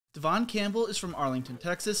Devon Campbell is from Arlington,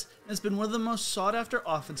 Texas, and has been one of the most sought-after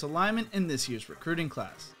offensive linemen in this year's recruiting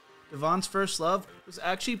class. Devon's first love was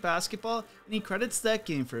actually basketball, and he credits that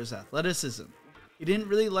game for his athleticism. He didn't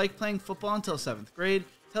really like playing football until 7th grade,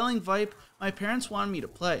 telling Vipe, "My parents wanted me to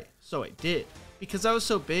play, so I did. Because I was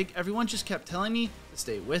so big, everyone just kept telling me to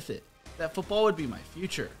stay with it, that football would be my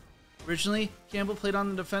future." Originally, Campbell played on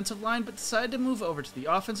the defensive line, but decided to move over to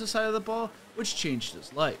the offensive side of the ball, which changed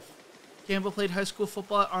his life. Campbell played high school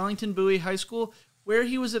football at Arlington Bowie High School, where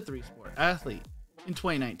he was a three-sport athlete. In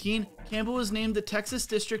 2019, Campbell was named the Texas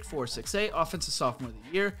District 4-6A Offensive Sophomore of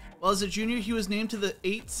the Year, while as a junior he was named to the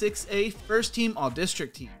 8-6A First Team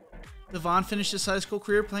All-District team. Devon finished his high school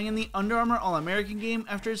career playing in the Under Armour All-American game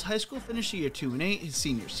after his high school finished a year 2-8 his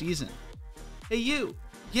senior season. Hey you!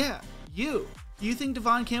 Yeah, you! Do you think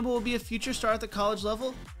Devon Campbell will be a future star at the college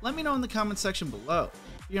level? Let me know in the comments section below.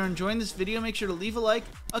 If you're enjoying this video, make sure to leave a like,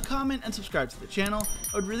 a comment, and subscribe to the channel.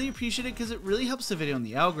 I would really appreciate it because it really helps the video in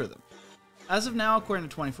the algorithm. As of now, according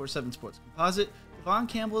to 24/7 Sports Composite, Devon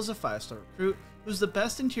Campbell is a 5-star recruit who's the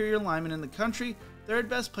best interior lineman in the country, 3rd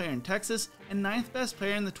best player in Texas, and 9th best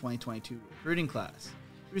player in the 2022 recruiting class.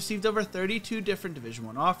 He received over 32 different Division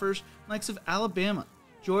I offers from the likes of Alabama,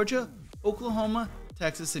 Georgia, Oklahoma,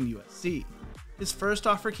 Texas, and USC. His first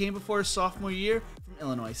offer came before his sophomore year from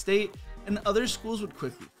Illinois State, and other schools would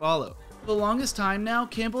quickly follow. For the longest time now,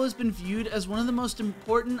 Campbell has been viewed as one of the most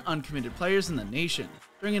important uncommitted players in the nation.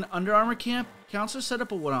 During an Under Armour camp, counselors set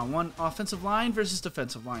up a one-on-one offensive line versus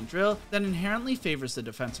defensive line drill that inherently favors the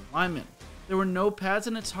defensive lineman. There were no pads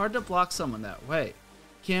and it's hard to block someone that way.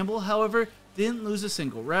 Campbell, however, didn't lose a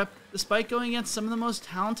single rep, despite going against some of the most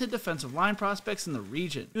talented defensive line prospects in the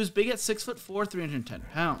region. He was big at 6'4", 310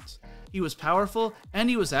 pounds. He was powerful, and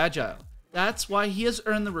he was agile. That's why he has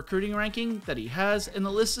earned the recruiting ranking that he has in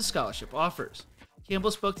the list of scholarship offers.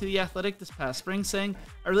 Campbell spoke to The Athletic this past spring saying,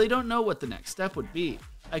 "I really don't know what the next step would be.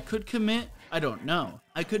 I could commit, I don't know.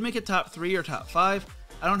 I could make a top 3 or top 5.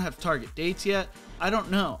 I don't have target dates yet. I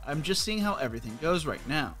don't know. I'm just seeing how everything goes right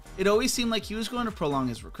now." It always seemed like he was going to prolong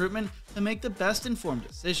his recruitment to make the best informed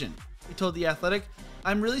decision. He told The Athletic,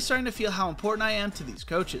 "I'm really starting to feel how important I am to these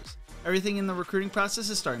coaches. Everything in the recruiting process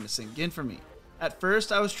is starting to sink in for me. At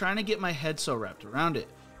first, I was trying to get my head so wrapped around it,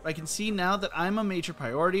 but I can see now that I'm a major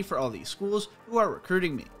priority for all these schools who are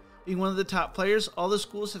recruiting me. Being one of the top players, all the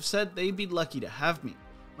schools have said they'd be lucky to have me.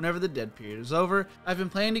 Whenever the dead period is over, I've been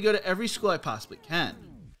planning to go to every school I possibly can."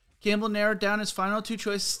 Campbell narrowed down his final 2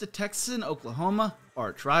 choices to Texas and Oklahoma,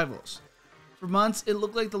 arch rivals. For months, it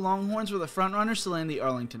looked like the Longhorns were the frontrunners to land the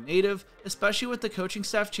Arlington native, especially with the coaching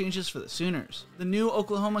staff changes for the Sooners. The new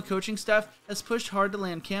Oklahoma coaching staff has pushed hard to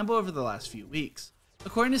land Campbell over the last few weeks.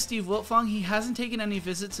 According to Steve Wiltfong, he hasn't taken any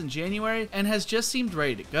visits in January and has just seemed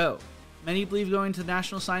ready to go. Many believe going to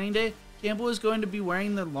National Signing Day, Campbell is going to be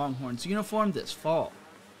wearing the Longhorns uniform this fall.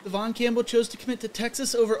 Devon Campbell chose to commit to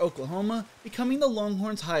Texas over Oklahoma, becoming the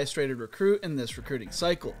Longhorns' highest rated recruit in this recruiting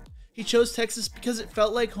cycle. He chose Texas because it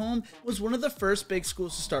felt like home was one of the first big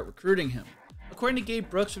schools to start recruiting him. According to Gabe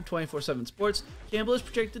Brooks from 24/7 Sports, Campbell is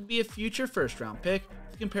projected to be a future first-round pick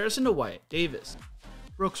with comparison to Wyatt Davis.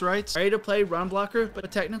 Brooks writes, "Ready to play run blocker, but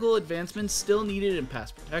technical advancements still needed in pass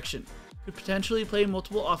protection. Could potentially play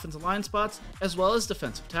multiple offensive line spots as well as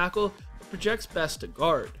defensive tackle, but projects best to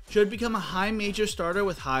guard. Should become a high major starter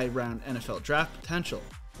with high-round NFL draft potential."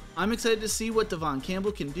 I'm excited to see what Devon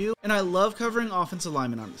Campbell can do, and I love covering offensive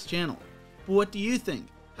linemen on this channel. But what do you think?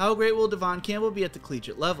 How great will Devon Campbell be at the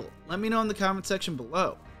collegiate level? Let me know in the comment section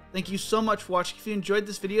below. Thank you so much for watching. If you enjoyed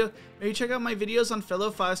this video, maybe check out my videos on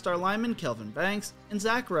fellow 5-star linemen Kelvin Banks and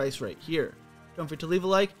Zach Rice right here. Don't forget to leave a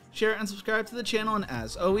like, share, and subscribe to the channel, and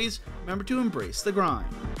as always, remember to embrace the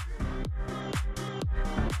grind.